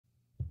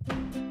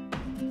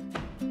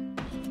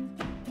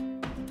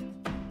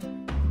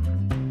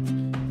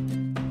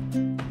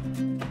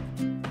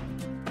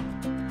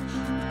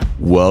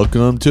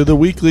Welcome to The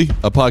Weekly,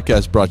 a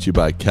podcast brought to you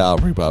by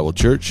Calvary Bible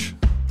Church.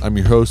 I'm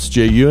your host,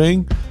 Jay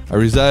Ewing. I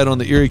reside on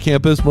the Erie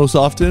campus most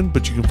often,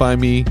 but you can find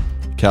me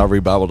at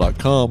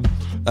calvarybible.com.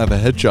 I have a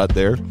headshot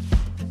there.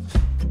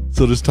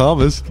 So does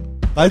Thomas.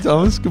 Hi,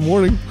 Thomas. Good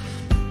morning.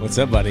 What's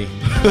up, buddy?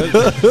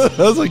 I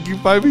was like, you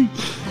find me?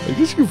 I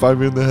guess you can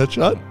find me in the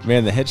headshot.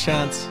 Man, the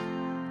headshots,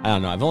 I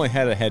don't know. I've only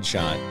had a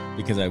headshot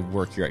because I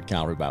work here at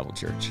Calvary Bible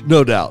Church.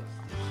 No doubt.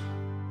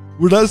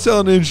 We're not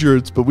selling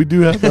insurance, but we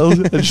do have those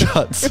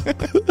headshots.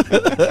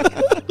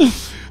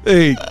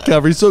 Hey,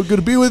 Calvary, so good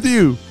to be with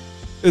you.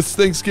 It's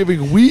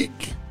Thanksgiving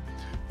week.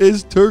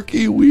 It's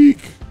Turkey week.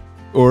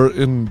 Or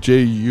in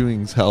Jay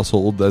Ewing's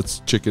household, that's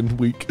chicken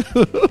week.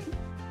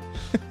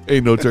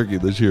 Ain't no turkey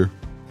this year.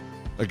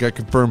 I got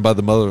confirmed by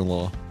the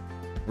mother-in-law.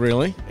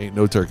 Really? Ain't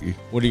no turkey.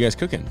 What are you guys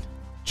cooking?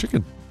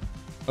 Chicken.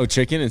 Oh,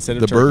 chicken instead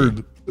of the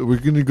turkey? Bird. We're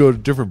going to go to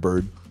a different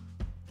bird.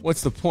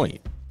 What's the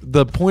point?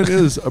 The point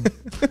is,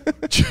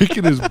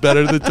 chicken is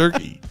better than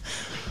turkey.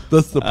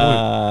 That's the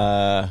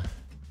point.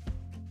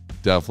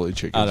 Definitely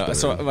chicken. I don't know.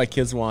 So my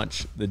kids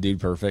watch The Dude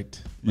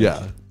Perfect. Like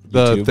yeah.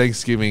 The YouTube.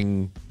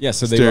 Thanksgiving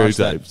so they watched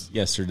stereotypes. that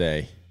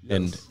yesterday. Yes.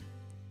 And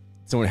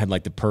someone had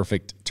like the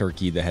perfect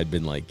turkey that had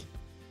been like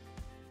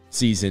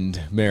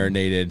seasoned,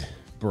 marinated,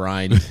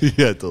 brined,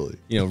 Yeah, totally.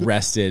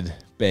 Rested,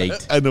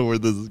 baked. I know where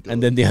this is going.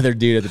 And then the other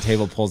dude at the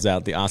table pulls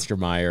out the Oscar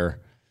Mayer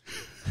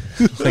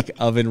like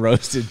oven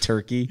roasted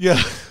turkey.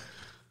 Yeah.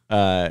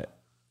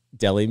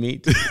 Deli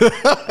meat.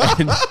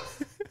 And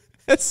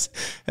as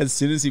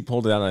soon as he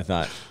pulled it out, I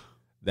thought,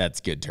 that's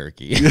good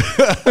turkey.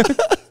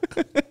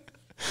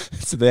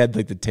 So they had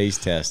like the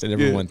taste test, and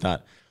everyone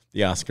thought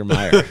the Oscar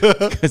Mayer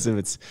because of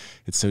it's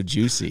so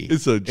juicy.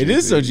 It's so juicy. It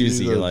is so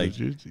juicy. You're so like,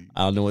 juicy.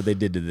 I don't know what they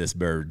did to this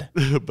bird,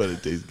 but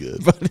it tastes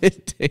good. but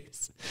it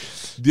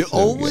tastes The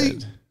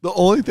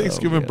only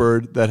Thanksgiving man.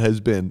 bird that has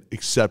been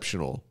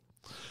exceptional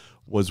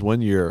was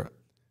one year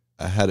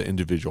I had an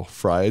individual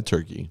fry a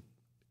turkey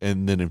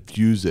and then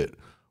infuse it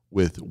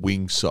with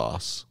wing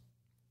sauce.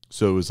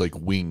 So it was like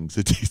wings.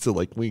 It tasted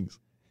like wings.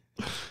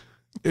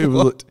 It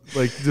was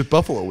like the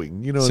buffalo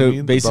wing. You know what I mean?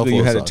 So basically,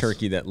 you had sauce. a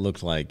turkey that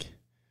looked like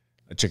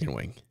a chicken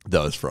wing.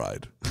 That was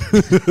fried.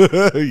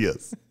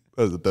 Yes.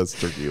 That was the best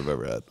turkey I've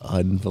ever had.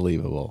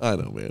 Unbelievable. I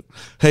know, man.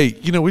 Hey,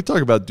 we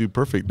talk about Dude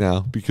Perfect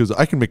now because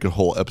I can make a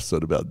whole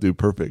episode about Dude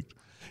Perfect.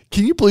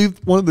 Can you believe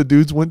one of the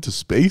dudes went to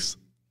space?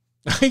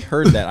 I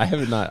heard that. I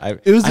have not.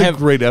 It was a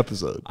great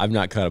episode. I've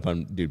not caught up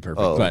on Dude Perfect,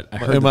 Oh, but I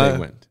heard that they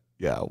went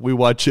Yeah, we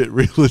watch it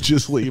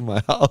religiously in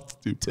my house.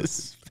 Dude to Perfect.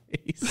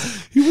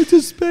 space. He went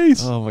to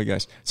space. Oh my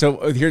gosh!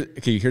 So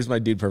here's my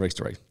Dude Perfect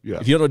story. Yeah.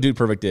 If you don't know what Dude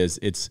Perfect is,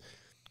 it's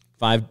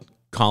 5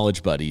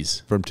 college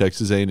buddies From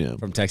Texas A&M.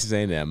 from Texas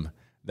A&M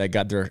that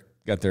got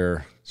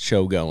their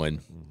show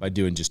going by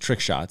doing just trick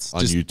shots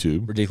On just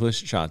YouTube. ridiculous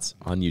shots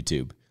on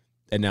YouTube,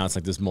 and now it's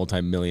like this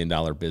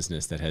multi-million-dollar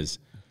business that has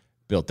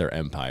built their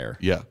empire.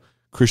 Yeah.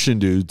 Christian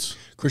dudes.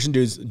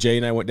 Jay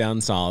and I went down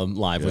and saw them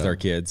live with Yeah. our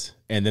kids,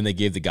 and then they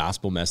gave the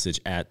gospel message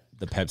at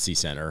the Pepsi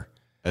Center.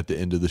 At the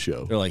end of the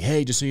show. They're like,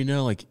 hey, just so you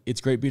know, like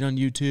it's great being on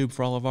YouTube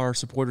for all of our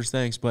supporters.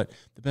 Thanks. But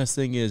the best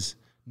thing is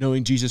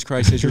knowing Jesus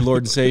Christ as your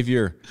Lord and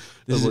Savior.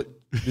 This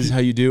is how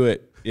you do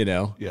it,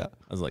 Yeah. I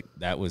was like,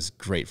 that was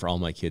great for all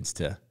my kids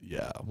to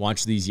Yeah.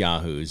 watch these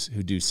yahoos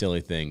who do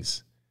silly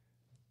things.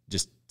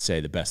 Just say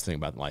the best thing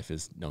about life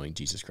is knowing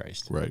Jesus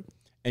Christ. Right.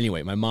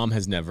 Anyway, my mom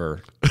has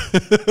never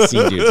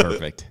seen Dude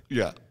Perfect.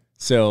 Yeah.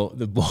 So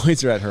the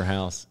boys are at her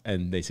house,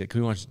 and they said,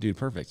 can we watch Dude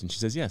Perfect? And she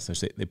says, yes.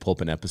 So they pull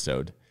up an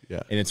episode. Yeah.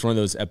 And it's one of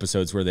those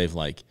episodes where they've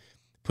like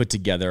put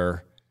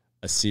together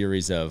a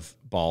series of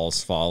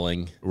balls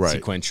falling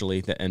Right.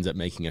 sequentially that ends up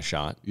making a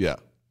shot. Yeah.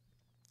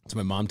 So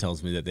my mom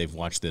tells me that they've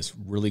watched this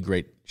really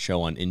great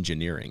show on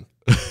engineering.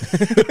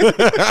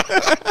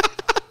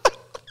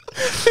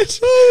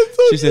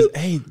 She says,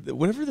 hey,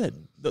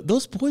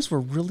 those boys were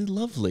really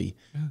lovely.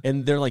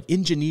 And they're like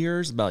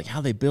engineers about like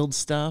how they build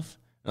stuff.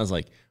 And I was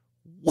like,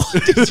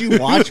 what did you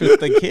watch with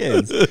the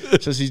kids?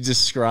 So she's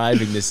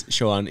describing this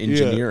show on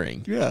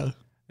engineering. Yeah.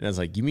 And I was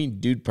like, you mean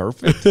Dude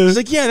Perfect? She's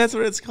like, yeah, that's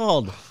what it's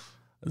called. I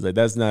was like,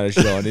 that's not a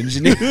show on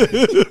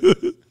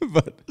engineering.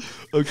 But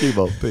Okay,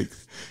 Mom,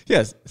 thanks.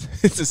 yes,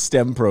 it's a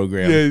STEM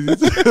program.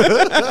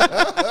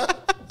 Yeah.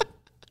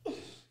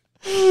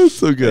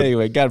 So good.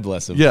 Anyway, God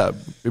bless him. Yeah,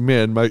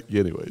 man.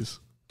 Anyways,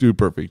 Dude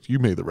Perfect. You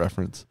made the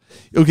reference.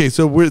 Okay,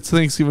 so it's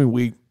Thanksgiving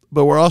week,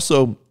 but we're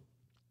also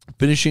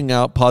finishing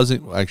out,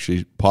 pausing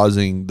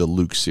the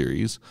Luke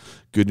series.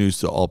 Good news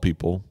to all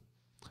people,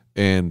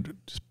 and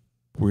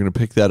we're gonna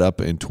pick that up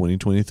in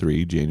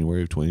 2023,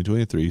 January of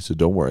 2023. So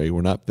don't worry,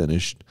 we're not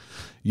finished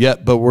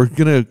yet, but we're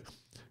gonna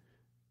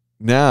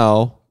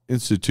now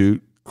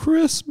institute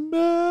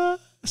Christmas.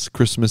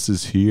 Christmas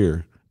is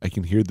here. I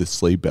can hear the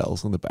sleigh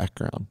bells in the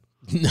background.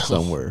 No.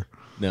 Somewhere.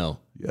 No.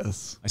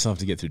 Yes. I still have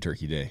to get through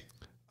Turkey Day.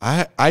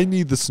 I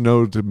need the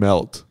snow to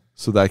melt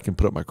so that I can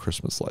put up my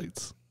Christmas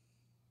lights.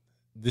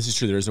 This is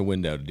true. There is a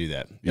window to do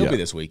that. It'll be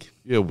this week.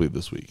 It'll be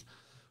this week.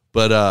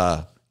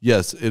 But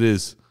yes, it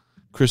is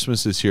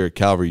Christmas is here at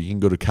Calvary. You can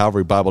go to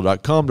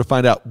calvarybible.com to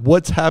find out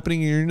what's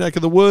happening in your neck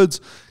of the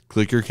woods.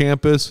 Click your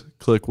campus,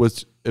 click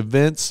what's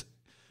events,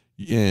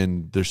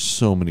 and there's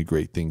so many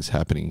great things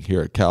happening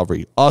here at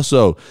Calvary.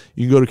 Also,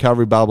 you can go to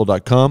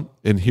calvarybible.com,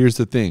 and here's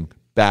the thing,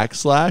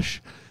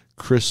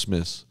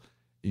 /Christmas.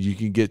 You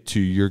can get to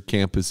your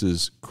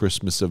campus's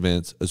Christmas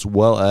events, as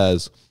well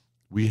as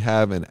we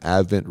have an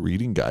Advent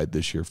reading guide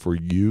this year for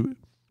you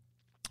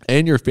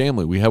and your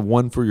family. We have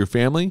one for your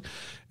family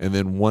and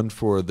then one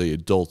for the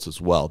adults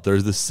as well.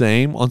 They're the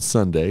same on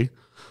Sunday,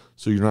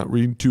 so you're not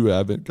reading 2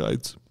 Advent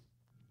guides.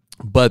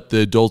 But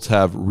the adults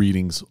have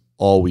readings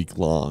all week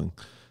long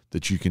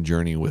that you can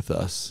journey with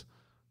us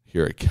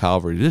here at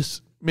Calvary.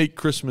 Just make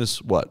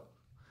Christmas what?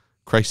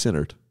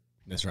 Christ-centered.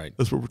 That's right.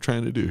 That's what we're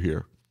trying to do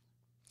here.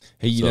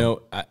 Hey, you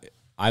know,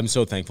 I'm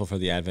so thankful for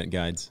the Advent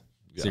guides,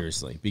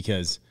 seriously,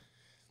 because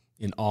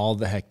in all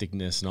the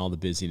hecticness and all the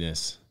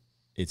busyness,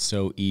 it's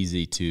so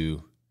easy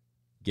to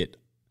get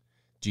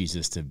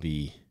Jesus to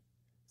be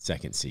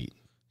second seat,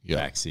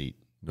 back seat,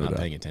 not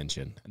paying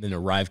attention, and then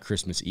arrive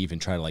Christmas Eve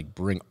and try to like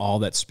bring all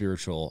that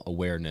spiritual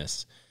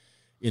awareness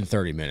in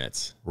 30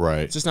 minutes. Right.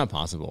 It's just not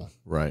possible.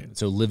 Right.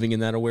 So living in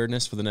that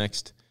awareness for the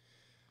next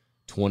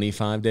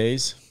 25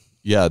 days.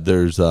 Yeah,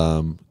 there's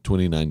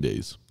 29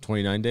 days.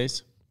 29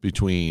 days?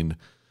 Between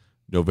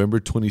November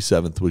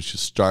 27th, which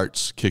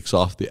kicks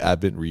off the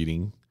Advent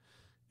reading,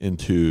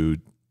 into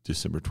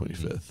December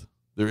 25th.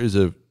 There is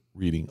a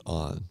reading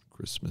on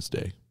Christmas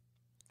Day.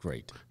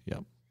 Great. Yeah.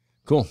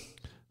 Cool.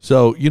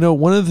 So, you know,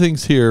 one of the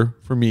things here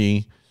for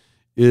me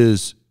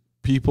is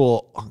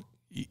people,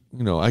 you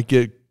know, I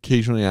get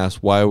occasionally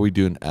asked, why are we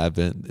doing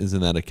Advent?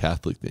 Isn't that a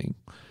Catholic thing?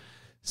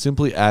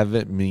 Simply,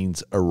 Advent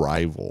means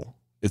arrival.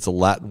 It's a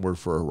Latin word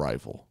for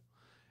arrival.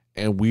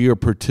 And we are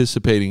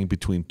participating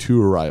between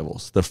 2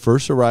 arrivals. The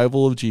first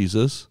arrival of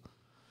Jesus,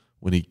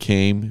 when he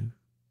came,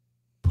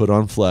 put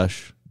on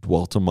flesh,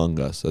 dwelt among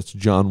us. That's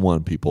John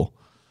 1, people.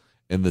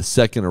 And the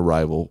second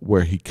arrival,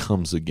 where he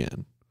comes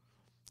again.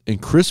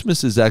 And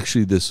Christmas is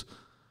actually this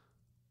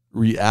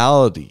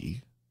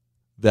reality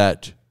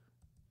that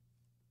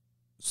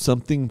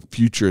something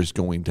future is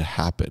going to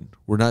happen.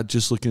 We're not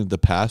just looking at the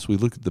past. We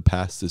look at the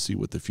past to see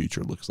what the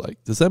future looks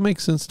like. Does that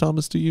make sense,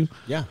 Thomas, to you?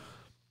 Yeah.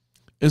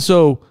 And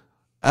so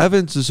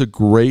Advent is a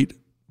great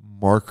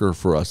marker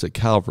for us at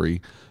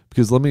Calvary,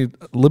 because let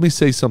me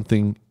say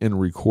something in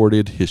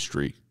recorded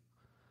history.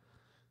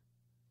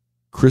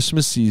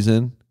 Christmas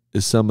season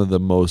is some of the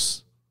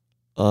most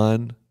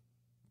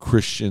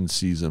un-Christian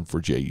season for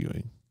Jay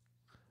Ewing,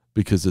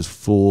 because it's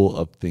full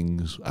of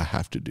things I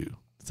have to do.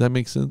 Does that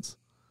make sense?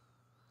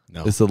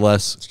 No. It's the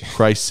less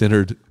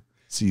Christ-centered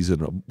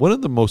season. One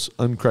of the most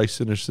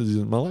un-Christ-centered seasons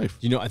in my life.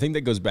 You know, I think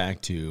that goes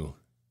back to,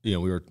 you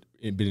know, we were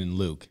been in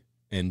Luke,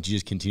 and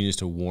Jesus continues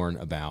to warn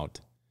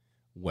about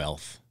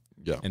wealth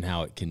and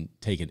how it can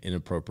take it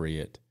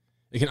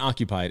can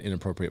occupy an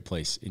inappropriate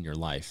place in your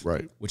life,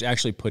 right? Which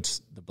actually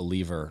puts the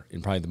believer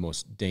in probably the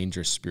most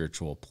dangerous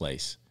spiritual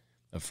place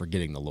of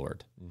forgetting the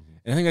Lord. Mm-hmm.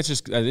 And I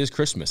think that is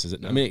Christmas, is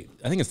it? Yeah. I mean,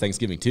 I think it's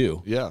Thanksgiving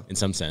too, in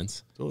some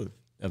sense. Totally.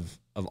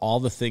 Of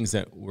all the things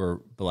that we're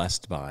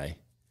blessed by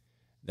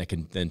that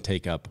can then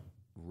take up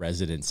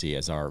residency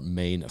as our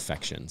main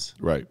affections.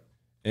 Right.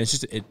 And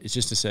it's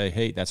just to say,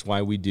 hey, that's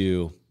why we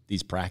do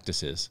these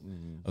practices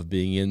of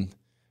being in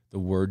the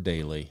Word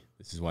daily.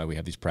 This is why we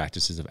have these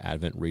practices of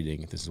Advent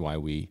reading. This is why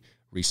we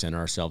recenter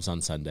ourselves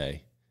on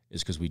Sunday,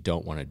 is because we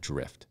don't want to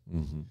drift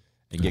and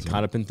get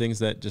caught up in things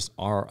that just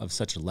are of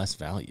such less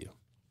value.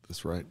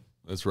 That's right.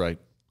 That's right.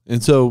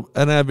 And so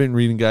an Advent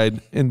reading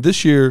guide, and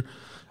this year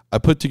I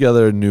put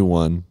together a new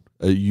one,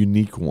 a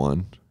unique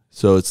one.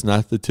 So it's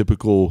not the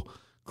typical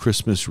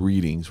Christmas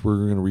readings. We're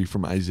going to read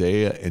from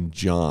Isaiah and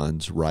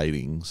John's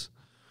writings,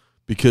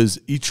 because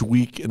each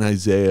week in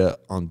Isaiah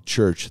on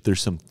church,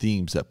 there's some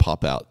themes that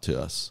pop out to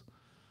us.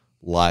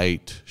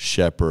 Light,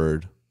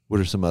 shepherd. What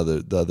are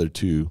the other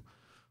 2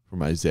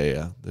 from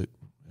Isaiah that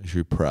as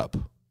you prep?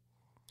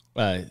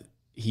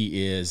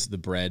 He is the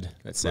bread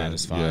that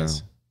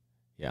satisfies.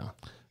 Yeah.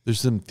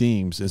 There's some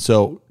themes. And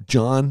so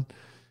John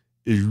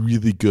is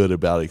really good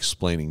about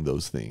explaining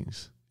those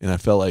things. And I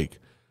felt like,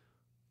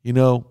 you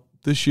know,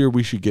 this year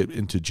we should get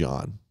into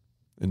John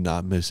and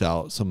not miss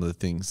out some of the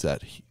things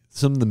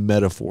some of the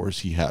metaphors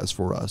he has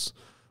for us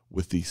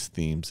with these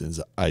themes in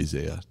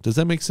Isaiah. Does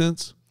that make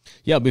sense?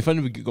 Yeah, it'll be fun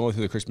to be going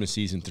through the Christmas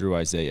season through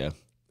Isaiah.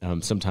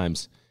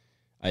 Sometimes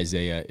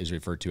Isaiah is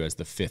referred to as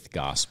the 5th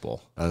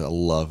gospel. I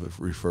love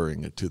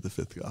referring it to the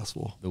 5th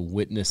gospel. The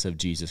witness of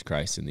Jesus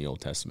Christ in the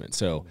Old Testament.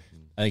 So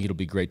I think it'll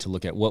be great to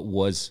look at what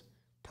was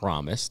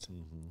promised,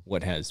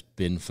 what has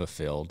been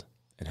fulfilled,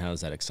 and how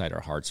does that excite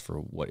our hearts for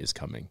what is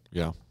coming.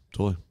 Yeah,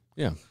 totally.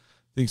 Yeah.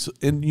 Thanks.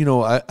 And, you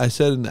know, I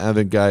said in the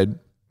Advent Guide,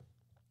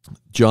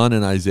 John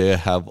and Isaiah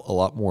have a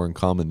lot more in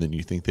common than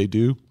you think they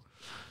do.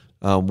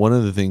 One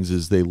of the things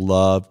is they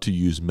love to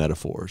use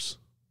metaphors.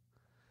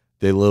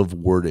 They love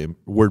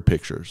word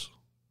pictures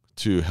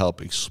to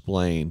help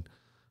explain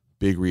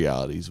big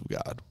realities of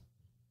God.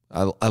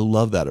 I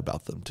love that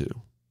about them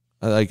too.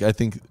 I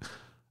think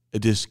it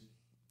just,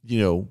 you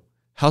know,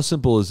 How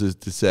simple is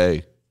it to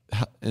say,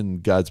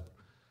 in God's,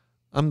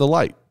 I'm the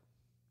light.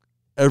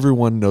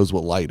 Everyone knows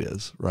what light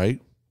is,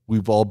 right?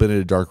 We've all been in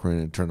a dark room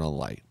and turned on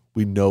light.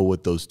 We know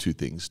what those two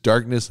things,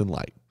 darkness and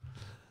light.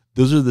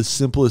 Those are the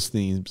simplest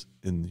themes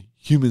in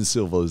human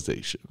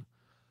civilization.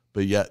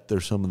 But yet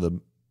they're some of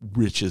the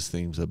richest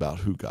things about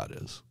who God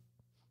is.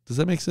 Does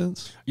that make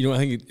sense? You know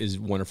what I think is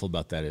wonderful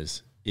about that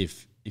is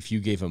if you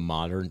gave a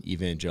modern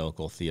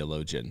evangelical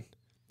theologian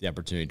the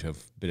opportunity to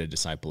have been a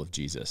disciple of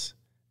Jesus,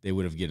 they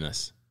would have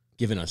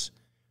given us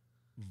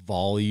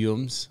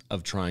volumes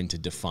of trying to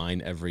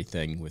define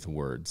everything with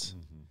words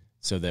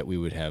so that we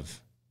would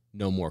have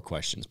no more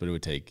questions, but it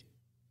would take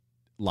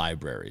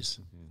libraries.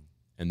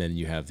 And then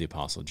you have the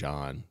Apostle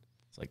John.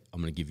 It's like,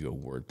 I'm going to give you a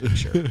word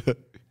picture.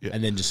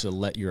 And then just to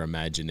let your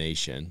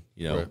imagination,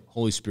 Right.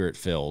 Holy Spirit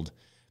filled,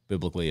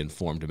 biblically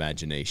informed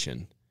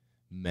imagination,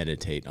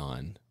 meditate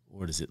on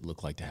what does it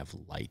look like to have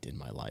light in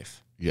my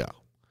life? Yeah.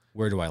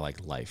 Where do I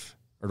like life?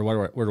 Or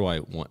where do I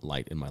want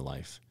light in my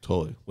life?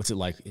 Totally. What's it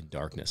like in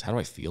darkness? How do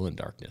I feel in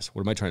darkness?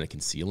 What am I trying to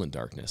conceal in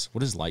darkness?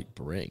 What does light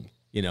bring?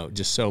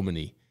 Just so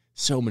many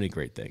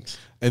great things.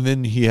 And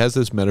then he has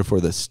this metaphor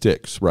that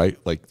sticks, right?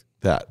 Like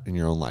that in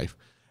your own life.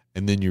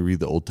 And then you read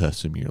the Old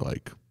Testament, you're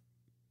like,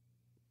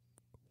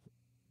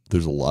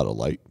 there's a lot of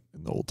light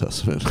in the Old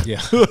Testament.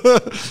 Yeah.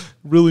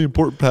 Really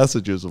important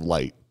passages of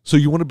light. So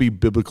you want to be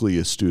biblically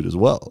astute as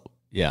well.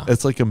 Yeah.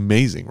 It's like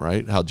amazing,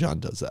 right? How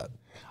John does that.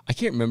 I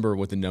can't remember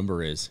what the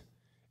number is.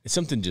 It's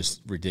something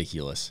just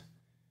ridiculous.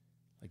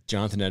 Like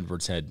Jonathan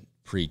Edwards had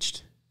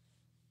preached,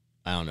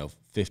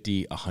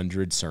 50,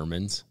 100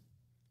 sermons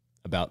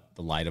about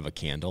the light of a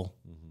candle.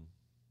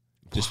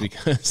 Just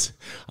because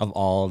of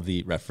all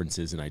the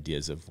references and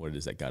ideas of what it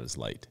is that God is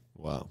light.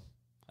 Wow.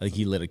 I think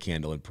he lit a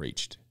candle and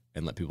preached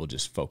and let people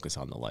just focus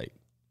on the light.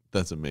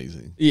 That's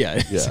amazing.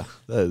 Yeah. Yeah,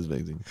 that is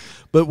amazing.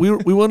 But we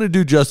want to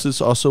do justice.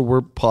 Also,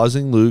 we're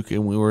pausing Luke,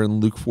 and we were in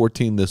Luke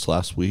 14 this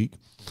last week.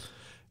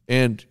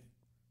 And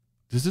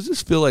does it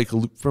just feel like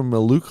from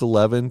Luke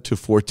 11 to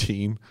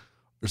 14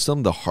 are some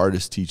of the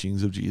hardest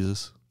teachings of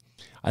Jesus?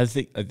 I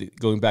think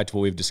going back to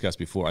what we've discussed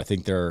before, I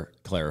think they're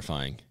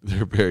clarifying.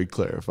 They're very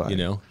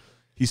clarifying.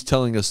 He's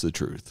telling us the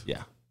truth.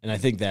 Yeah. And I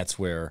think that's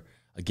where,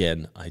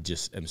 again, I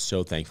just am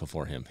so thankful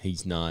for him.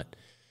 He's not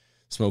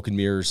smoke and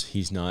mirrors.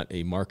 He's not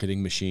a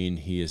marketing machine.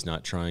 He is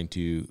not trying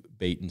to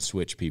bait and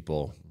switch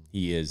people.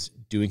 He is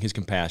doing his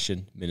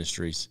compassion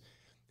ministries,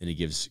 and he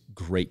gives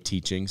great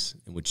teachings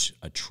in which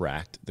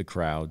attract the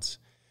crowds.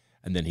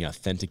 And then he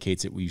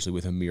authenticates it usually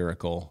with a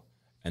miracle,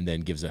 and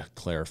then gives a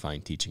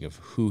clarifying teaching of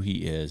who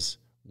he is,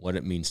 what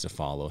it means to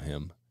follow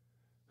him,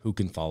 who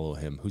can follow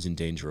him, who's in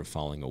danger of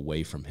falling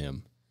away from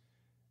him.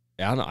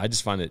 I don't know. I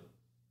just find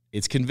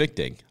it's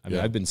convicting. I mean,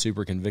 I've been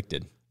super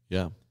convicted.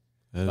 Yeah.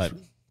 But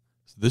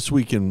this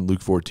week in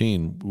Luke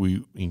 14,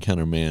 we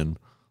encounter a man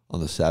on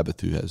the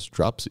Sabbath who has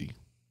dropsy.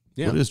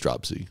 Yeah. What is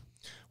dropsy?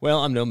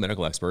 Well, I'm no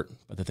medical expert,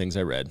 but the things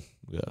I read,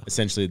 Yeah.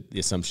 essentially the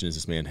assumption is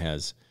this man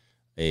has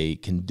a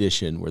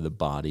condition where the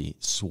body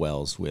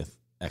swells with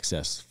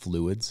excess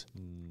fluids,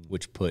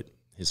 which put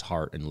his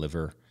heart and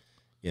liver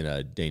in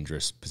a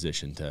dangerous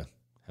position to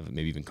have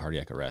maybe even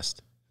cardiac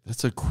arrest.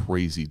 That's a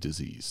crazy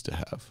disease to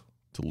have,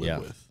 to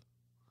live with.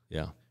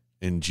 Yeah.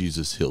 And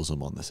Jesus heals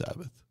him on the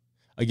Sabbath.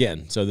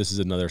 Again, so this is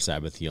another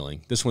Sabbath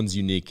healing. This one's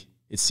unique.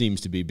 It seems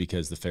to be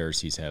because the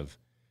Pharisees have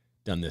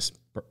done this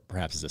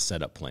perhaps as a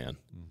setup plan.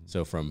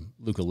 So from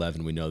Luke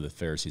 11, we know the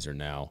Pharisees are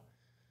now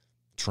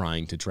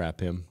trying to trap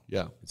him.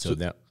 Yeah. So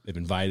that they've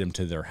invited him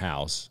to their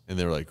house. And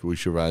they're like, we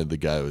should ride the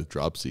guy with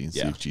dropsy and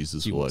see if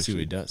Jesus will see actually. what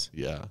he does.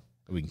 Yeah.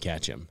 We can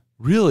catch him.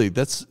 Really?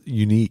 That's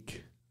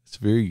unique. It's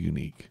very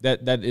unique.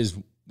 That is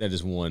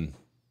one,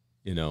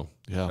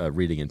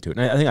 reading into it.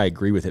 And I think I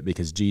agree with it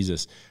because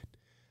Jesus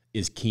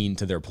is keen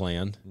to their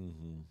plan.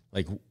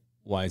 Like,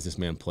 why is this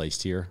man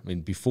placed here? I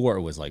mean, before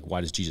it was like, why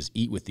does Jesus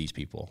eat with these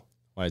people?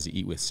 Why does he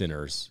eat with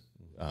sinners,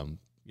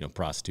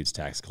 prostitutes,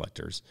 tax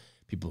collectors,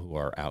 people who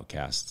are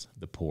outcasts,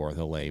 the poor,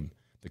 the lame,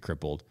 the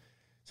crippled?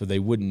 So they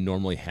wouldn't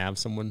normally have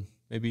someone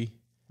maybe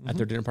at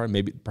their dinner party.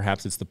 Maybe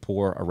perhaps it's the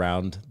poor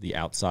around the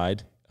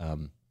outside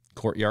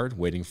courtyard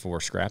waiting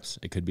for scraps.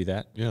 It could be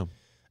that. Yeah.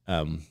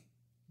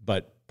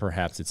 But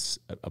perhaps it's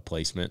a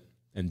placement,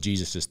 and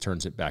Jesus just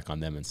turns it back on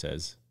them and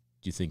says,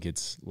 do you think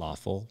it's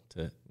lawful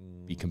to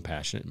be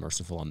compassionate and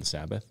merciful on the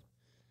Sabbath?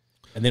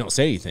 And they don't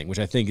say anything, which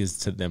I think is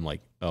to them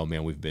like, oh,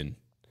 man, we've been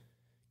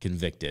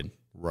convicted.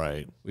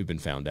 Right. We've been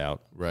found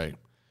out. Right.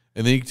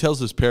 And then he tells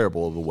this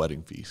parable of a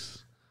wedding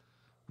feast.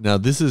 Now,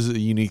 this is a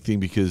unique thing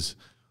because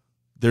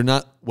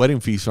wedding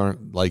feasts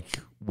aren't like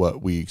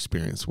what we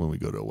experience when we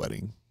go to a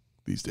wedding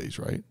these days,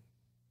 right?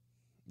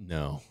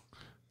 No.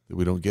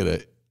 We don't get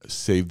a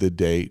save the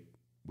date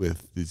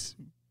with this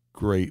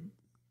great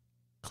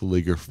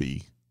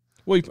calligraphy.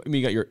 Well,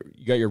 you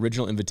got your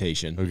original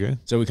invitation. Okay.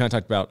 So we kind of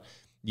talked about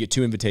you get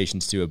 2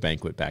 invitations to a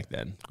banquet back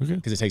then. Okay.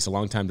 Because it takes a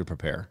long time to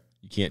prepare.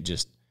 You can't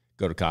just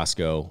go to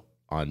Costco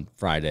on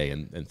Friday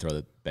and throw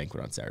the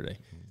banquet on Saturday.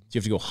 So you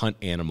have to go hunt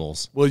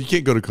animals. Well, you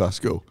can't go to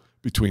Costco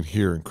between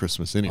here and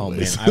Christmas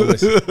anyways. Oh man,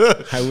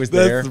 I was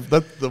there.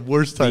 That's the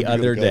worst time the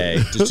other day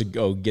just to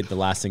go get the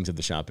last things of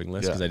the shopping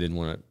list because I didn't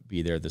want to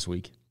be there this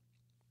week.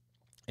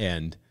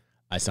 And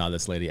I saw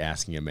this lady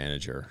asking a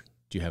manager,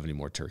 "Do you have any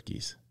more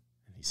turkeys?"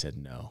 And he said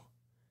no.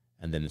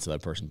 And then this other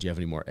person, "Do you have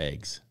any more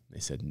eggs?" They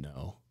said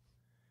no.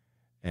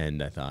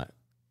 And I thought,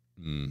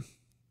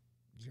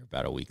 you're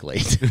about a week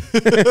late.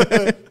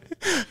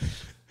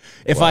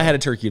 If I had a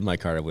turkey in my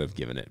cart, I would have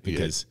given it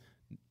because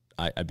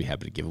I'd be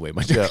happy to give away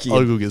my turkey. Yeah,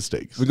 I'll go get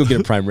steaks. We'll go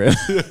get a prime rib.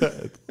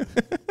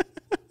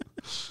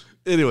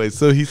 Anyway,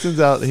 so he sends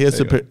out. He has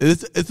to.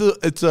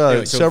 It's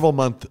a several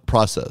month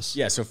process.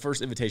 Yeah. So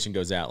first invitation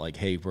goes out like,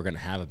 "Hey, we're going to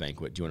have a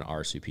banquet. Do you want to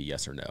RSVP?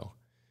 Yes or no?"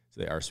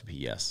 So they RSVP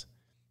yes.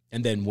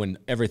 And then when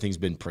everything's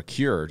been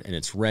procured and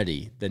it's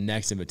ready, the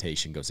next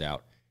invitation goes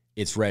out.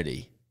 It's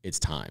ready. It's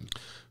time.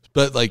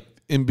 But like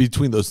in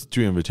between those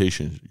two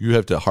invitations, you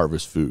have to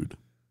harvest food.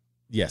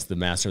 Yes, the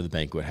master of the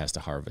banquet has to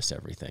harvest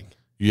everything.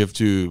 You have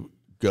to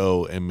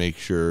go and make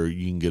sure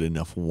you can get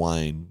enough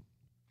wine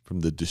from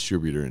the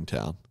distributor in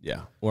town.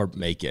 Yeah, or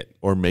make it.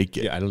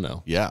 Yeah, I don't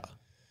know. Yeah,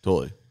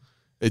 totally.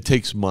 It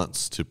takes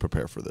months to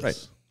prepare for this.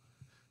 Right.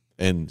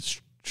 And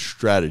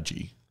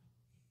strategy.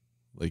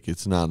 Like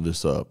it's not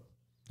just a...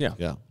 Yeah.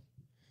 Yeah.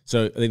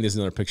 So I think there's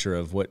another picture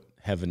of what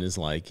heaven is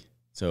like.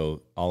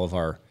 So all of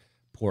our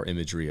poor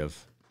imagery of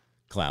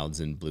clouds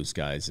and blue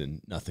skies and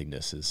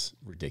nothingness is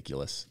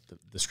ridiculous.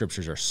 The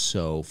scriptures are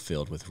so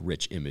filled with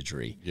rich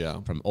imagery.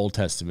 Yeah. From Old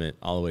Testament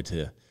all the way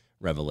to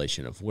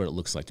Revelation of what it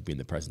looks like to be in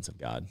the presence of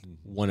God.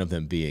 One of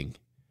them being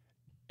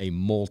a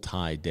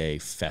multi-day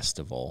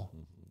festival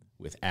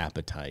with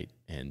appetite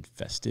and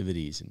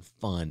festivities and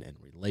fun and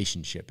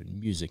relationship and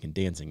music and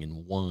dancing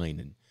and wine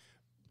and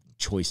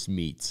choice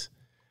meats.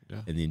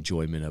 Yeah. And the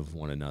enjoyment of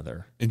one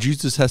another. And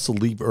Jesus has to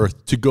leave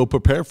earth to go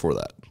prepare for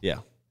that.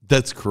 Yeah.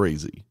 That's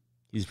crazy.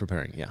 He's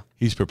preparing, yeah.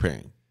 He's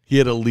preparing. He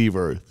had to leave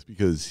earth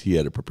because he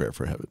had to prepare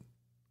for heaven.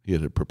 He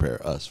had to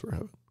prepare us for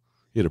heaven.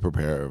 He had to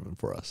prepare heaven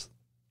for us.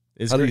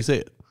 How do you say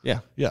it? Yeah.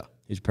 Yeah.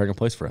 He's preparing a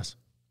place for us.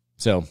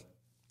 So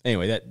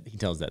anyway, that he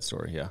tells that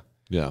story, yeah.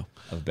 Yeah.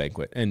 Of a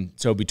banquet. And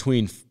so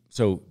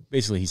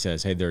basically he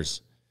says, hey,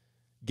 there's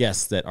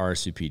guests that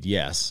RSVP'd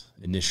yes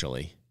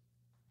initially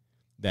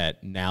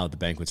that now the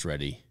banquet's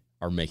ready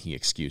are making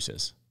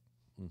excuses.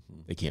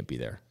 They can't be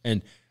there.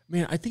 And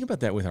man, I think about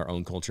that with our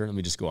own culture. Let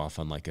me just go off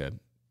on like a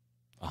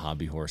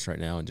hobby horse right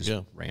now and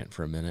just rant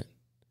for a minute.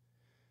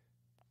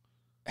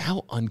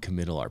 How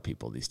uncommittal are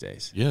people these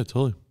days? Yeah,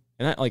 totally.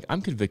 And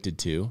I'm convicted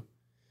too,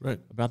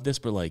 right, about this.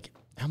 But like,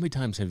 how many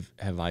times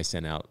have I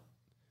sent out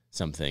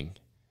something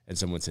and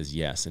someone says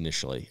yes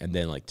initially, and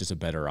then like just a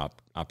better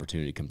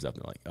opportunity comes up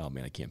and they're like, oh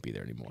man, I can't be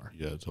there anymore.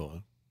 Yeah,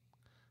 totally.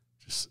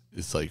 Just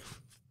it's like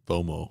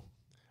FOMO.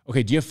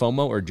 Okay, do you have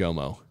FOMO or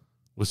JOMO?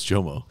 What's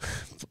JOMO?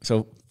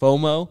 So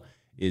FOMO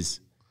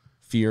is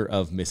fear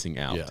of missing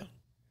out. Yeah.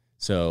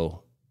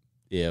 So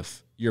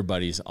if your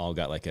buddies all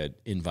got like an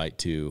invite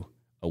to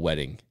a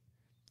wedding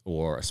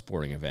or a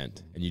sporting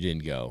event and you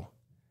didn't go,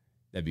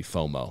 that'd be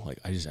FOMO. Like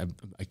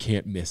I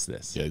can't miss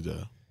this. Yeah,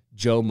 yeah.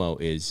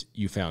 JOMO is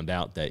you found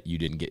out that you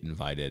didn't get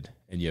invited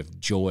and you have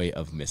joy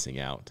of missing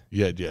out.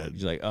 Yeah, yeah.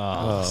 You're like,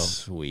 oh,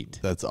 sweet.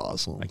 That's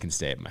awesome. I can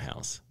stay at my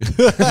house.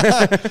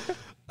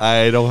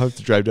 I don't have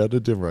to drive down to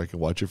Denver. I can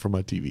watch it from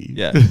my TV.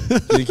 Yeah. Do you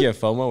think you have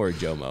FOMO or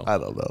JOMO? I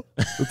don't know.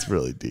 It's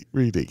really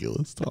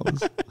ridiculous,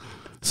 Thomas.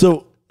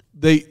 So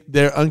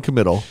they're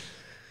uncommittal.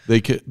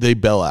 They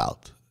bail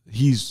out.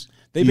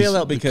 They bail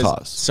out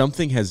because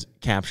something has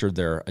captured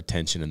their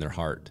attention and their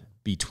heart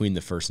between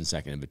the first and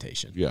second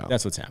invitation. Yeah.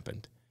 That's what's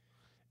happened.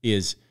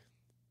 Is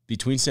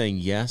between saying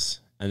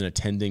yes and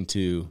attending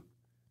to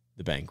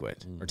the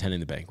banquet or attending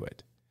the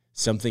banquet,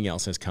 something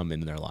else has come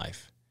into their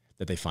life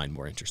that they find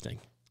more interesting.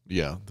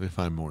 Yeah, they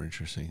find more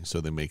interesting,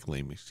 so they make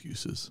lame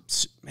excuses.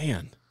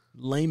 Man,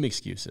 lame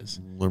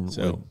excuses.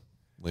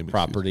 Lame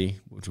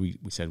property, which we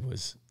said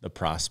was the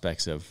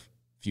prospects of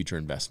future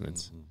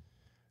investments.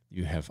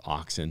 You have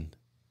oxen,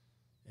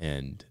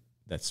 and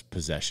that's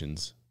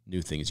possessions,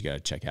 new things you got to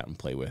check out and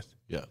play with.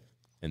 Yeah.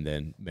 And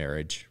then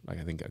marriage, like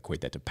I think I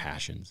equate that to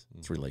passions.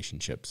 It's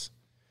relationships.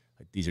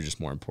 Like these are just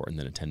more important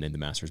than attending the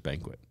master's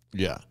banquet.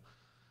 Yeah.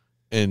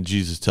 And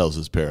Jesus tells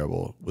his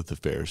parable with the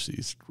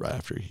Pharisees right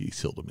after he's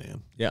healed a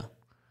man. Yeah.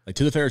 Like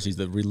to the Pharisees,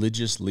 the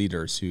religious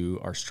leaders who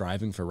are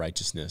striving for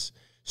righteousness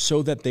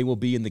so that they will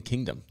be in the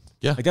kingdom.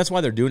 Yeah. Like that's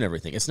why they're doing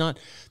everything.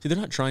 They're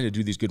not trying to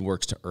do these good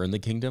works to earn the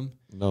kingdom.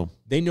 No.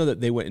 They know that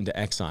they went into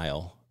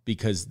exile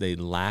because they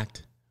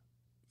lacked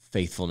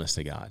faithfulness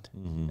to God.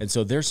 And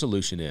so their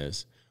solution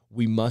is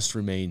we must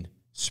remain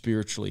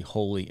spiritually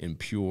holy and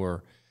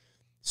pure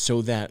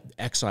so that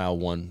exile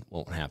one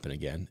won't happen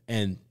again.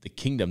 And the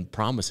kingdom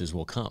promises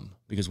will come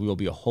because we will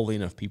be a holy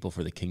enough people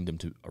for the kingdom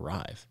to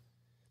arrive.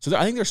 So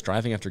I think they're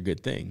striving after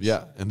good things.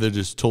 Yeah, and they're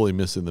just totally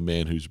missing the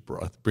man who's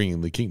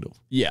bringing the kingdom.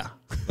 Yeah,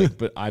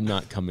 but I'm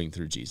not coming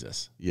through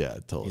Jesus. Yeah,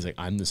 totally. He's like,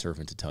 I'm the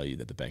servant to tell you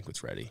that the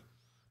banquet's ready.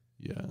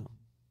 Yeah,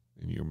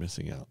 and you're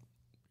missing out.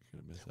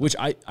 Which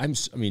I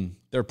mean,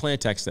 there are plenty of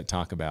texts that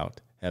talk about,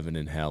 heaven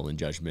and hell and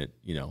judgment.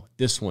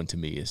 This one to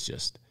me is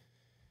just,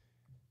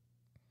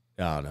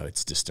 I don't know,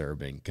 it's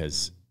disturbing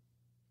because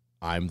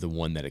I'm the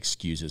one that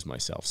excuses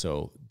myself.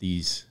 So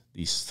these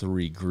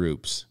three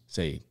groups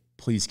say,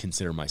 please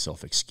consider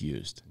myself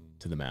excused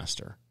to the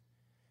master.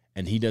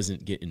 And he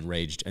doesn't get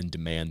enraged and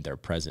demand their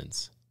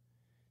presence.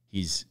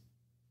 He's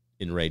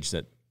enraged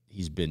that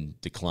he's been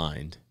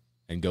declined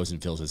and goes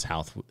and fills his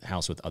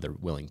house with other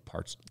willing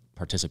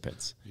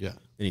participants. Yeah.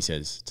 Then he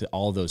says, to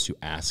all those who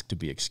ask to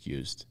be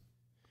excused,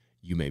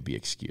 you may be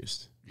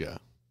excused. Yeah,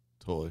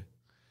 totally.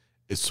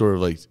 It's sort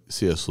of like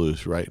C.S.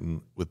 Lewis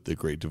writing with The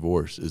Great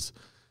Divorce is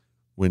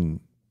when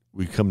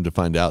we come to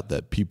find out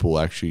that people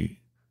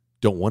actually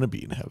don't want to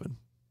be in heaven.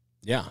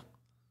 Yeah.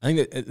 I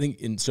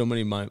think in so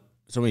many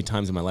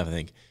times in my life, I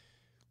think,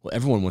 well,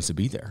 everyone wants to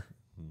be there.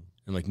 Mm-hmm.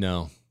 I'm like,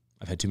 no,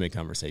 I've had too many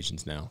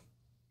conversations now.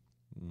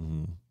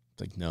 Mm-hmm.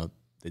 It's like, no,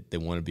 they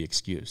want to be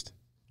excused.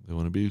 They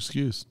want to be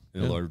excused.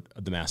 And the Lord,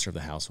 the master of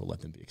the house, will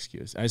let them be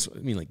excused. I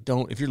mean, like,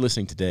 if you're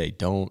listening today,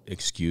 don't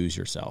excuse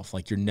yourself.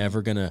 Like, you're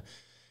never gonna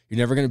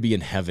be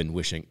in heaven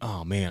wishing,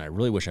 oh man, I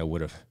really wish I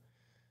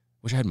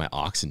had my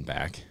oxen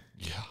back.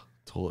 Yeah,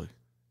 totally.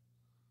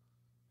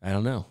 I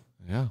don't know.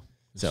 Yeah,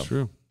 it's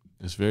true.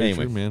 It's very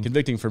true, man.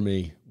 Convicting for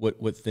me,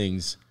 what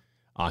things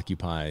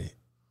occupy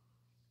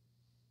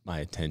my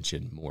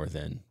attention more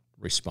than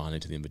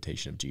responding to the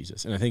invitation of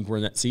Jesus. And I think we're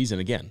in that season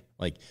again,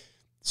 like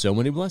so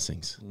many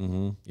blessings,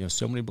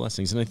 so many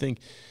blessings. And I think,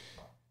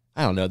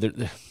 I don't know,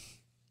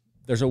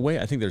 there's a way,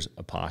 I think there's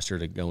a posture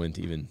to go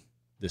into even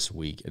this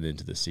week and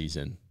into the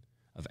season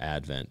of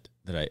Advent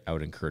that I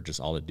would encourage us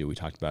all to do. We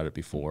talked about it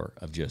before,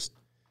 of just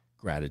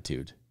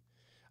gratitude.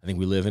 I think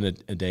we live in a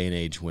day and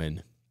age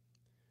when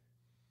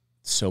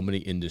so many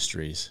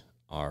industries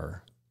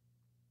are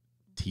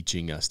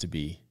teaching us to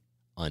be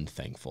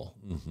unthankful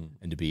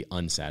and to be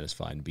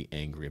unsatisfied and to be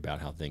angry about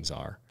how things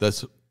are.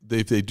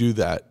 If they do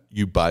that,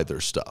 you buy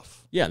their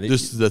stuff. Yeah.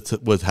 That's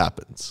what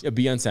happens. Yeah,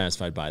 be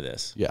unsatisfied by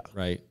this. Yeah.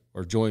 Right?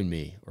 Or join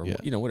me, or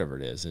whatever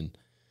it is. And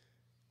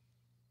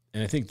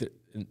I think that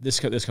this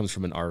comes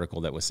from an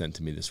article that was sent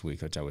to me this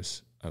week, which I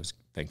was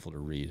thankful to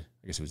read.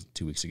 I guess it was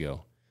 2 weeks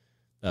ago.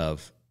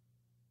 Of,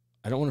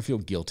 I don't want to feel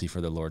guilty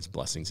for the Lord's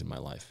blessings in my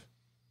life.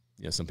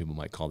 Some people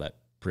might call that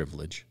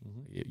privilege.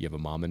 Mm-hmm. You have a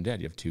mom and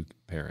dad. You have two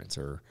parents,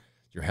 or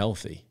you're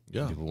healthy.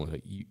 Yeah. People want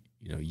to,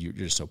 you're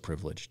just so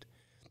privileged.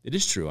 It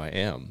is true. I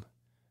am.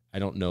 I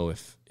don't know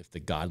if the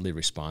godly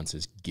response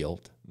is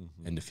guilt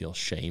and to feel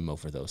shame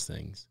over those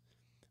things,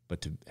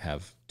 but to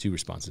have two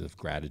responses of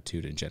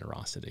gratitude and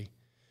generosity.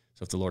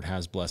 So if the Lord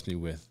has blessed me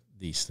with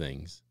these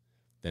things,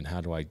 then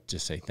how do I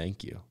just say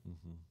thank you?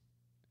 Mm-hmm.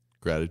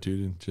 Gratitude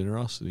and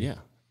generosity. Yeah.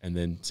 And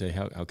then say,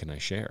 how can I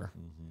share?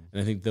 Mm-hmm.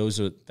 And I think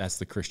that's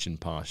the Christian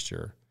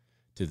posture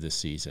to this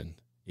season,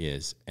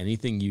 is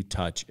anything you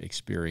touch,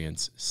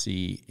 experience,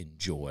 see,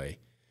 enjoy,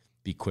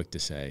 be quick to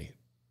say,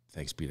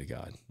 thanks be to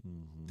God.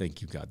 Mm-hmm.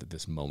 Thank you, God, that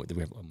this moment that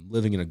I'm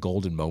living in a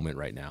golden moment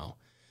right now.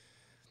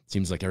 It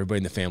seems like everybody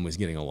in the family is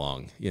getting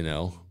along,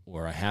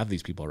 or I have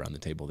these people around the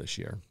table this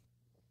year.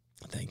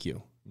 Thank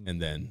you. Mm-hmm.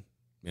 And then,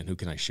 man, who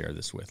can I share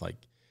this with? Like,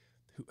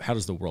 how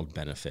does the world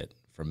benefit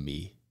from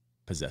me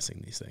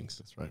possessing these things?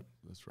 That's right.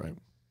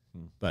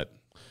 But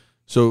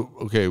so,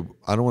 okay,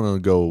 I don't want to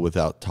go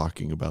without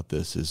talking about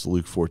this. Is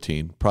Luke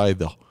 14,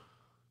 probably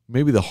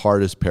maybe the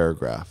hardest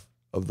paragraph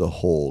of the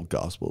whole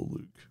Gospel of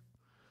Luke.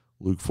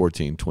 Luke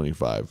 14,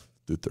 25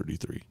 through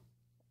 33,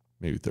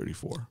 maybe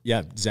 34.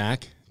 Yeah,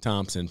 Zach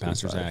Thompson,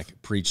 Pastor Zach,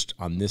 preached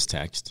on this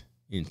text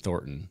in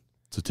Thornton.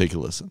 So take a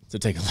listen.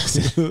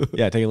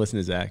 Yeah, take a listen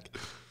to Zach.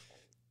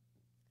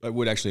 I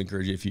would actually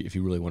encourage you, if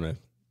you really want to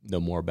know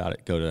more about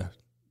it, go to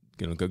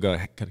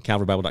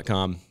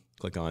calvarybible.com,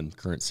 click on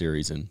current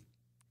series, and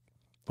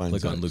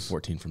click on Luke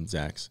 14 from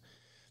Zach's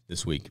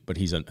this week. But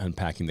he's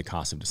unpacking the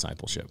cost of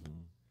discipleship.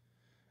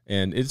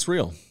 And it's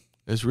real.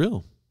 It's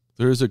real.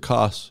 There is a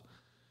cost.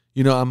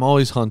 I'm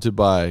always haunted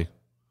by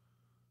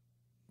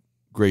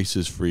grace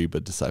is free,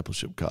 but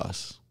discipleship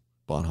costs.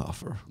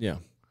 Bonhoeffer. Yeah.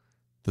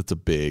 That's a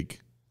big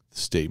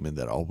statement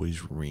that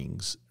always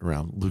rings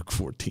around Luke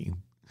 14.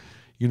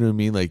 You know what I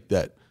mean? Like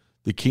that,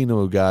 the kingdom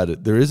of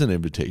God, there is an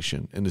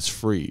invitation and it's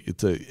free.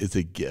 It's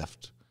a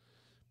gift,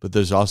 but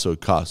there's also a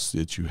cost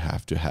that you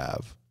have to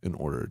have in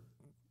order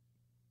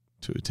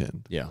to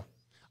attend. Yeah.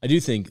 I do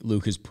think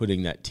Luke is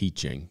putting that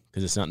teaching,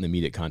 because it's not in the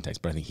immediate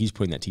context, but I think he's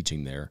putting that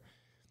teaching there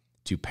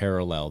to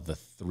parallel the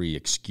three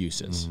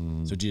excuses.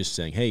 Mm-hmm. So Jesus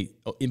saying, hey,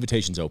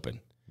 invitation's open.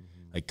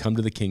 Mm-hmm. Like, come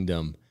to the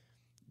kingdom.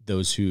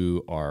 Those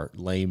who are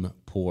lame,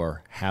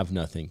 poor, have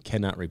nothing,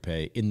 cannot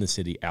repay, in the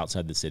city,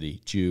 outside the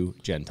city, Jew,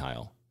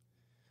 Gentile.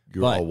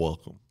 You're all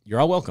welcome. You're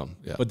all welcome.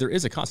 Yeah. But there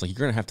is a cost. Like, you're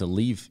going to have to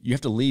leave. You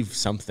have to leave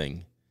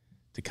something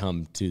to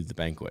come to the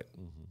banquet.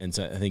 Mm-hmm. And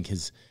so I think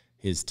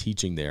his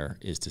teaching there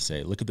is to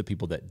say, look at the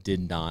people that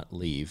did not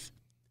leave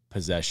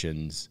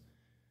possessions,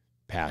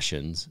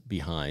 passions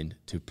behind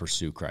to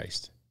pursue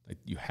Christ. Like,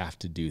 you have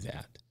to do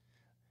that.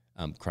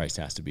 Christ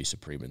has to be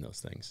supreme in those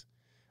things.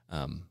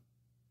 And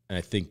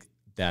I think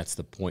that's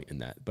the point in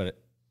that. But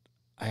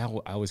I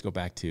always go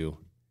back to,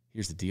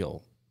 here's the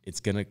deal.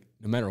 no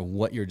matter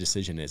what your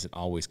decision is, it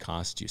always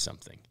costs you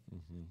something.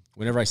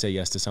 Whenever I say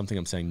yes to something,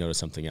 I'm saying no to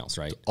something else,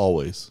 right?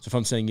 Always. So if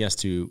I'm saying yes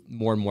to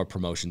more and more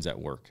promotions at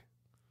work,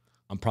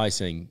 I'm probably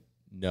saying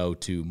no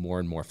to more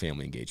and more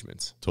family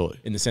engagements. Totally.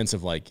 In the sense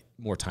of like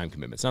more time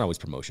commitments, not always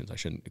promotions. I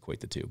shouldn't equate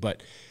the two.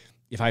 But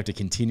if I have to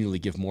continually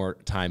give more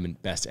time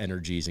and best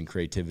energies and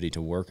creativity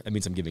to work, that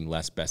means I'm giving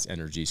less best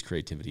energies,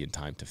 creativity, and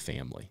time to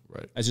family.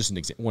 Right. That's just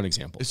one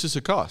example. It's just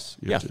a cost.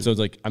 Yeah. So it's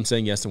like I'm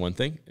saying yes to one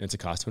thing, and it's a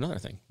cost to another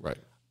thing. Right.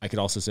 I could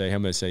also say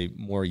I'm going to say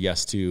more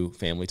yes to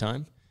family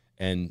time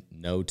and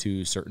no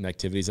to certain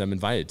activities I'm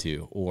invited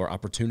to, or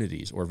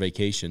opportunities or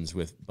vacations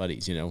with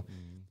buddies,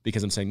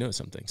 because I'm saying no to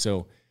something.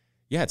 So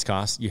yeah, it's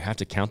cost. You have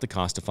to count the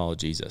cost to follow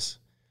Jesus.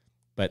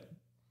 But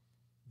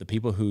the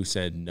people who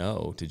said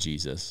no to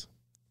Jesus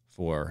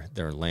for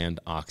their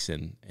land,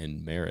 oxen,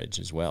 and marriage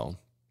as well,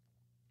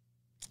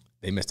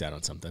 they missed out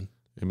on something.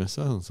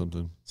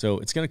 So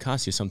it's going to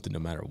cost you something no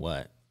matter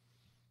what.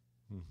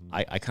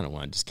 I kind of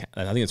want to just,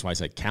 I think that's why I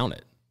said count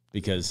it,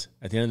 because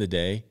at the end of the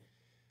day,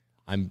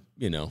 I'm,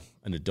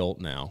 an adult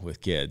now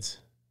with kids,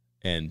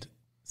 and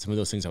some of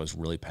those things I was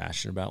really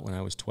passionate about when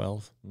I was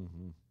 12.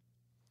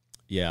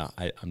 Yeah,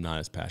 I'm not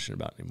as passionate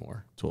about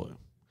anymore. Totally.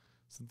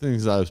 Some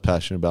things I was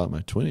passionate about in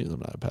my 20s, I'm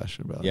not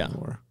passionate about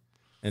anymore.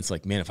 And it's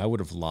like, man, if I would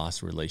have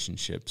lost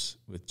relationships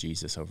with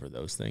Jesus over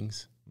those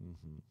things,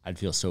 I'd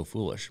feel so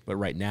foolish. But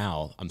right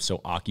now, I'm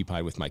so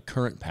occupied with my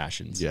current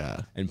passions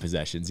and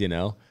possessions,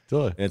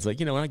 Totally. And it's like,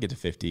 when I get to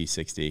 50,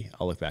 60,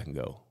 I'll look back and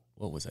go,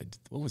 what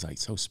was I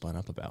so spun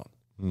up about?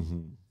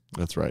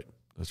 That's right.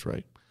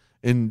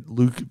 And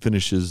Luke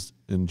finishes,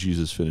 and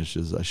Jesus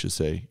finishes, I should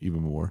say,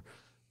 even more,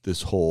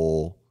 this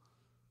whole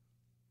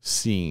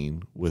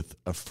scene with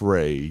a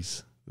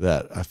phrase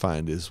that I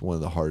find is one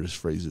of the hardest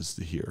phrases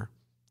to hear.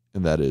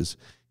 And that is,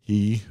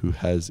 he who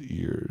has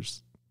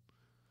ears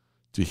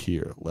to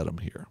hear, let him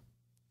hear.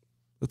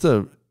 That's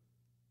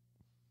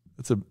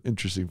an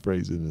interesting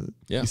phrase, isn't it?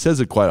 Yeah. He says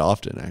it quite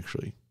often,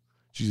 actually.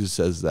 Jesus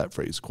says that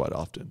phrase quite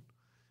often.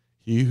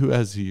 He who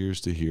has ears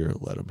to hear,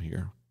 let him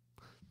hear.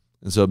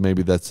 And so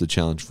maybe that's the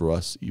challenge for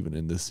us, even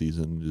in this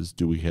season, is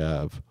do we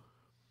have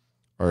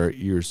our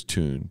ears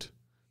tuned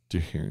to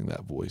hearing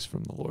that voice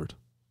from the Lord?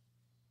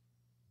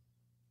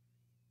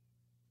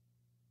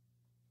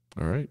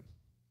 All right.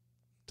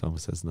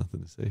 Thomas has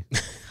nothing to say.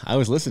 I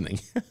was listening.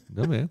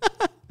 No, man.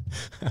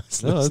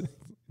 It's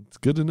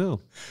good to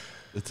know.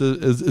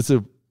 It's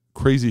a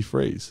crazy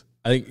phrase.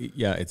 I think,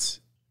 it's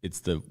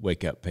the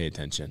wake up, pay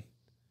attention.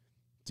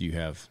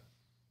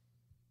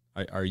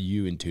 Are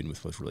you in tune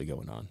with what's really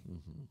going on?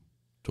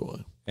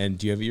 Totally. And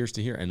do you have ears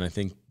to hear? And I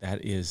think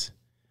that is,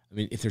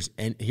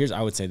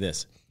 I would say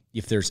this,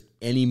 if there's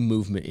any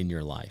movement in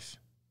your life,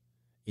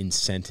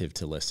 incentive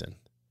to listen,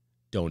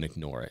 don't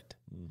ignore it.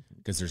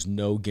 Because there's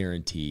no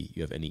guarantee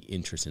you have any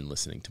interest in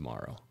listening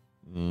tomorrow.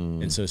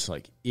 And so it's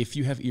like, if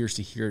you have ears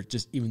to hear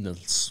just even the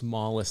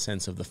smallest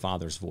sense of the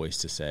Father's voice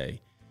to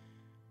say,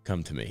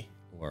 come to me,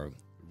 or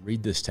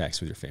read this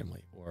text with your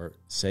family, or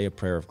say a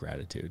prayer of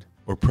gratitude.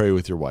 Or pray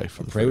with your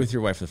wife. Pray with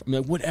your wife.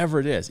 Whatever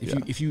it is.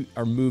 If you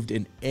are moved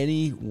in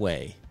any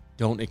way,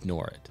 don't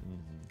ignore it.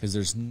 Because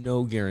there's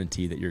no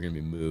guarantee that you're going to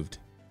be moved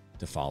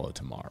to follow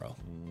tomorrow.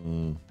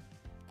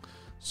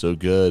 So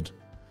good.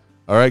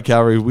 All right,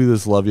 Calvary, we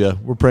just love you.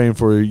 We're praying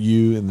for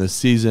you in this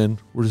season.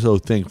 We're so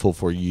thankful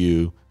for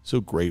you,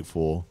 so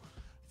grateful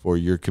for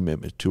your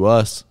commitment to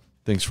us.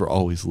 Thanks for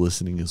always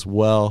listening as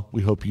well.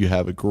 We hope you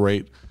have a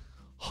great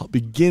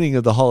beginning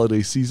of the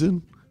holiday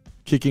season,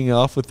 kicking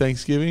off with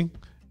Thanksgiving,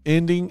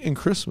 ending in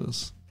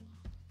Christmas,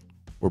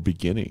 or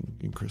beginning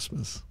in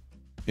Christmas.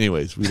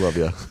 Anyways, we love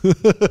you.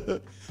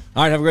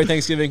 All right, have a great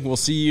Thanksgiving. We'll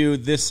see you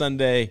this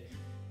Sunday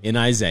in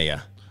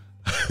Isaiah.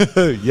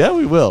 Yeah,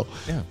 we will.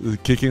 Yeah.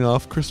 Kicking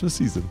off Christmas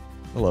season.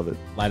 I love it.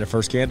 Light a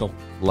first candle.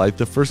 Light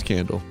the first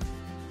candle.